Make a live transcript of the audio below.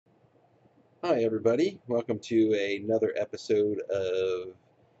Hi everybody, welcome to another episode of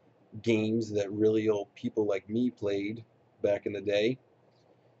games that really old people like me played back in the day.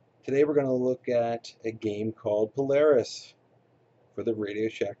 Today we're going to look at a game called Polaris for the Radio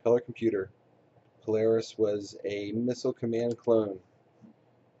Shack Color Computer. Polaris was a Missile Command clone,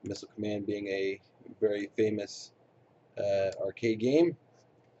 Missile Command being a very famous arcade game.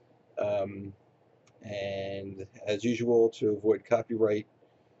 Um, and as usual, to avoid copyright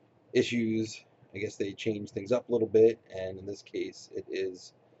issues, I guess they changed things up a little bit, and in this case it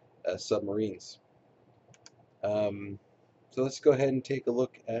is submarines. Um, so let's go ahead and take a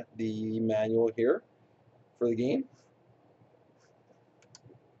look at the manual here for the game.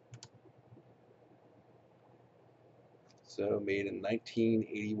 So made in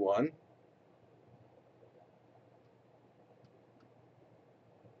 1981.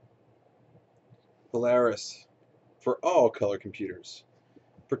 Polaris for all color computers.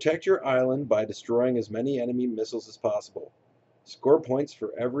 Protect your island by destroying as many enemy missiles as possible. Score points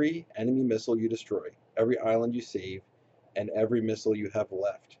for every enemy missile you destroy, every island you save, and every missile you have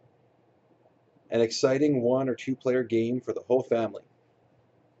left. An exciting 1 or 2 player game for the whole family.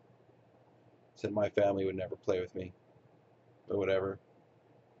 Said my family would never play with me, but whatever.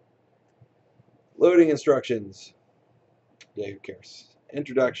 Loading instructions. Yeah, who cares?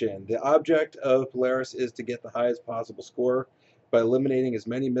 Introduction. The object of Polaris is to get the highest possible score by eliminating as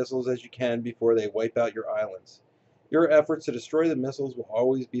many missiles as you can before they wipe out your islands. Your efforts to destroy the missiles will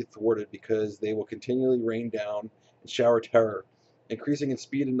always be thwarted because they will continually rain down and shower terror, increasing in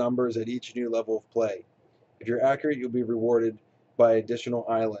speed and numbers at each new level of play. If you're accurate, you'll be rewarded by additional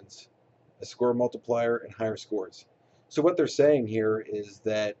islands, a score multiplier, and higher scores. So what they're saying here is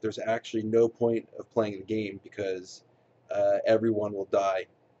that there's actually no point of playing the game because everyone will die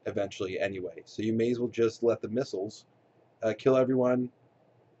eventually anyway. So you may as well just let the missiles kill everyone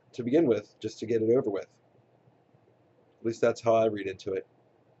to begin with, just to get it over with. At least that's how I read into it.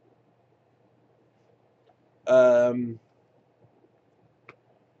 Um,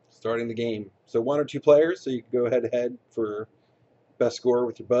 Starting the game. So 1 or 2 players, so you can go head to head for best score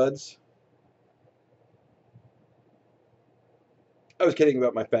with your buds. I was kidding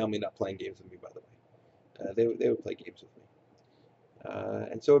about my family not playing games with me, by the way. They would play games with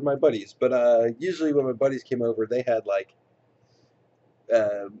me. And so would my buddies. But usually when my buddies came over, they had like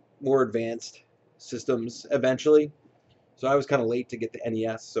uh, more advanced systems eventually. So I was kind of late to get the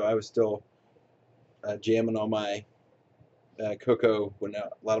NES, so I was still jamming on my CoCo when a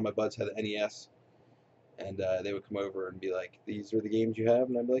lot of my buds had the NES. And they would come over and be like, "These are the games you have?"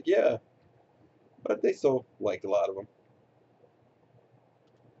 And I'd be like, "Yeah." But they still liked a lot of them.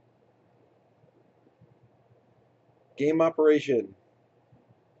 Game operation.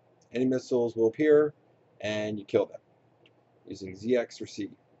 Any missiles will appear, and you kill them using ZX or C.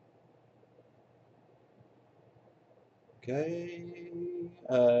 Okay.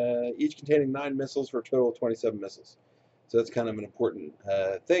 Each containing 9 missiles for a total of 27 missiles. So that's kind of an important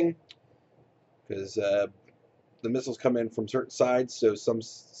thing because the missiles come in from certain sides. So some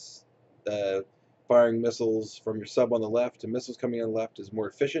firing missiles from your sub on the left and missiles coming on the left is more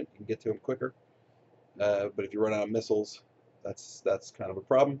efficient. You can get to them quicker. But if you run out of missiles, that's kind of a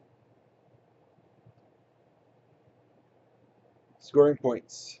problem. Scoring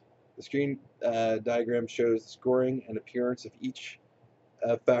points. The screen diagram shows the scoring and appearance of each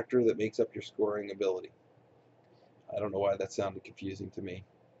factor that makes up your scoring ability. I don't know why that sounded confusing to me,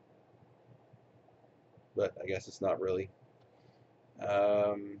 but I guess it's not really.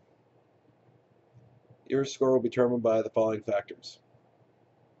 Um, your score will be determined by the following factors.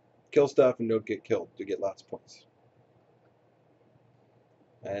 Kill stuff and don't get killed to get lots of points.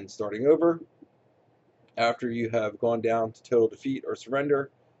 And starting over, after you have gone down to total defeat or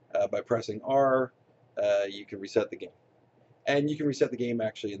surrender by pressing R, you can reset the game. And you can reset the game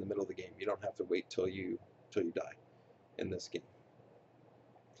actually in the middle of the game. You don't have to wait till you die in this game.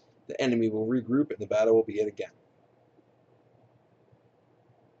 The enemy will regroup and the battle will begin again.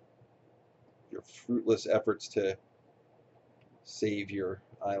 Your fruitless efforts to save your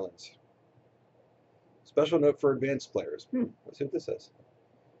islands. Special note for advanced players. Let's see what this says.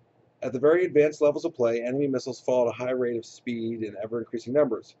 At the very advanced levels of play, enemy missiles fall at a high rate of speed in ever-increasing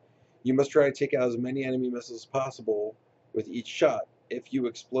numbers. You must try to take out as many enemy missiles as possible with each shot. If you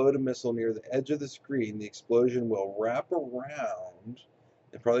explode a missile near the edge of the screen, the explosion will wrap around,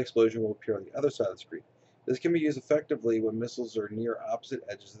 and part of the explosion will appear on the other side of the screen. This can be used effectively when missiles are near opposite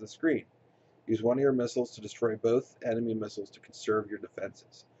edges of the screen. Use one of your missiles to destroy both enemy missiles to conserve your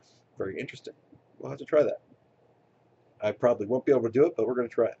defenses. Very interesting. We'll have to try that. I probably won't be able to do it, but we're going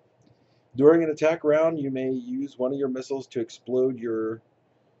to try it. During an attack round, you may use one of your missiles to explode your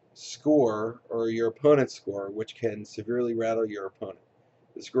score or your opponent's score, which can severely rattle your opponent.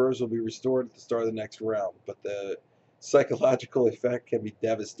 The scores will be restored at the start of the next round, but the psychological effect can be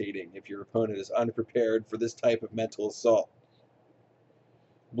devastating if your opponent is unprepared for this type of mental assault.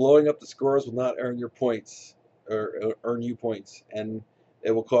 Blowing up the scores will not earn your points, or earn you points, and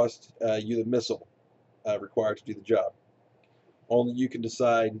it will cost you the missile required to do the job. Only you can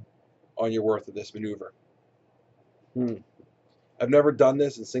decide on your worth of this maneuver. I've never done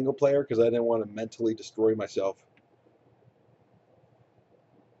this in single player because I didn't want to mentally destroy myself.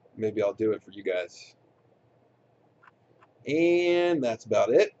 Maybe I'll do it for you guys. And that's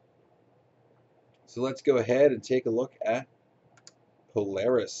about it. So let's go ahead and take a look at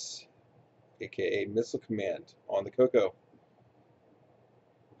Polaris, aka Missile Command, on the CoCo.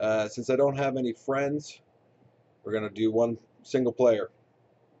 Since I don't have any friends, we're going to do one single player.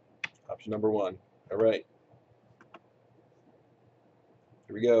 Option number 1. All right.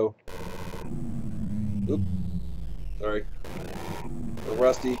 Here we go. Oop. Sorry. A little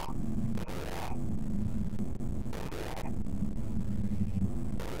rusty.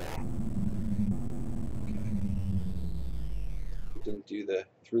 Didn't do the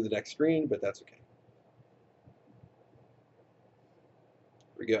through the next screen, but that's okay.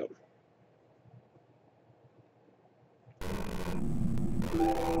 Here we go.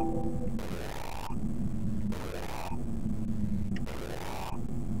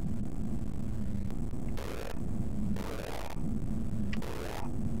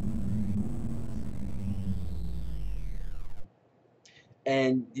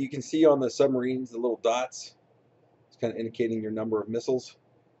 And you can see on the submarines the little dots. It's kind of indicating your number of missiles.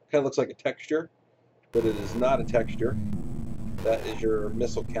 Kind of looks like a texture, but it is not a texture. That is your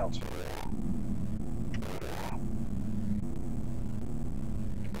missile count.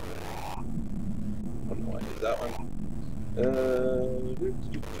 I don't know why I did that one.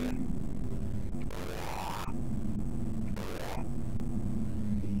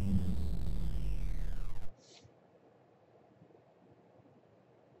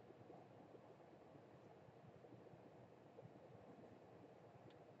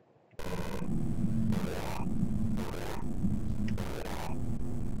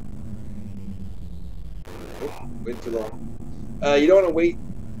 Wait too long. You don't want to wait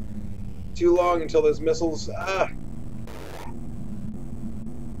too long until those missiles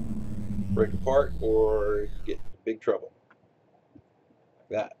break apart or you get in big trouble. Like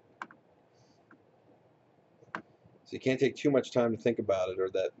that. So you can't take too much time to think about it, or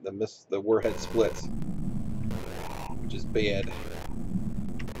that the warhead splits, which is bad.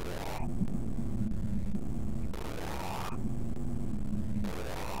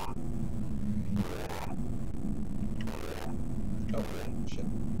 Oh, shit.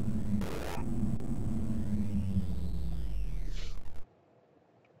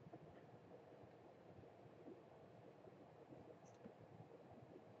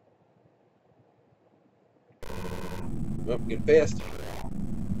 Oh, get fast.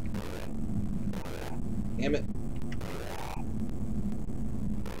 Damn it.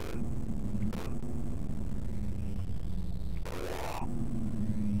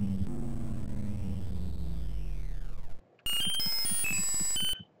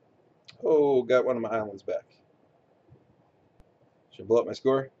 Oh, got one of my islands back. Should I blow up my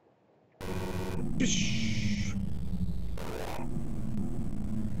score?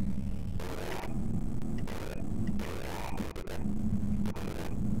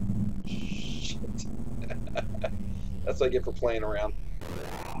 That's what I get for playing around.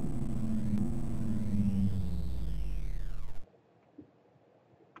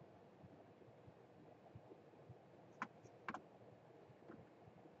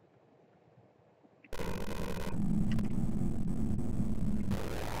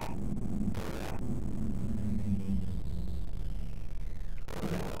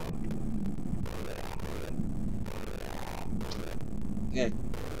 Yeah.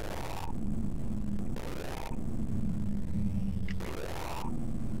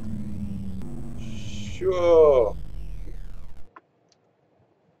 Sure.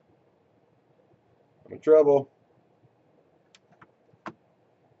 I'm in trouble.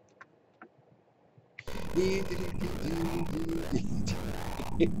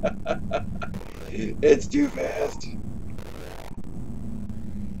 It's too fast.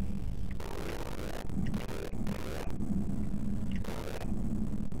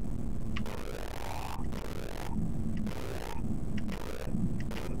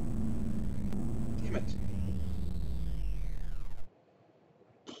 Damn it.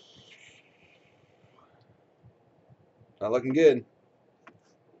 Not looking good.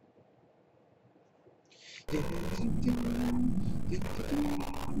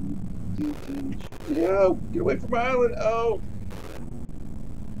 No, get away from my island. Oh.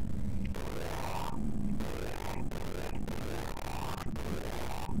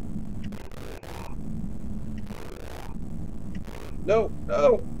 No,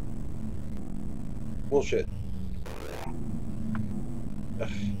 no. Bullshit. Ugh.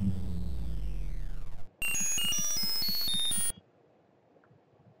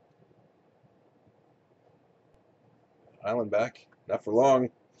 Island back. Not for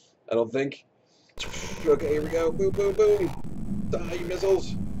long, I don't think. Okay, here we go. Boom, boom, boom. Die, you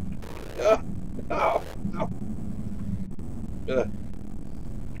missiles. Ah, ow, ow. Ugh.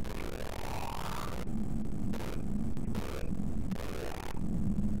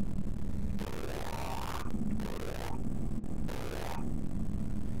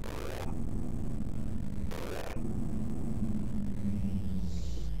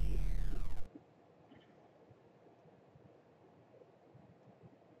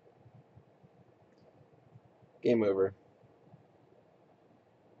 Game over.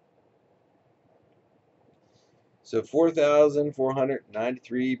 So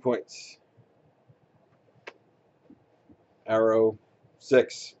 4,493 points. Arrow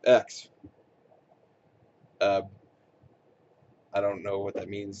 6X. I don't know what that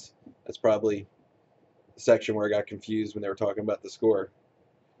means. That's probably the section where I got confused when they were talking about the score.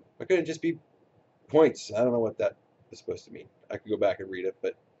 Why couldn't it just be points? I don't know what that is supposed to mean. I could go back and read it,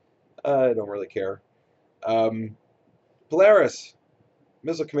 but I don't really care. Polaris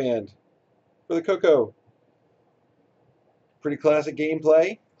Missile Command for the CoCo. Pretty classic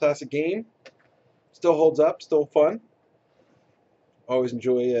gameplay. Classic game. Still holds up. Still fun. Always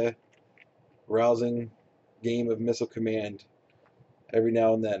enjoy a rousing game of Missile Command every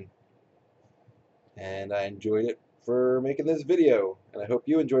now and then. And I enjoyed it for making this video. And I hope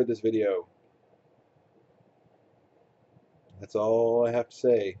you enjoyed this video. That's all I have to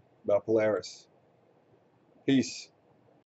say about Polaris. Peace.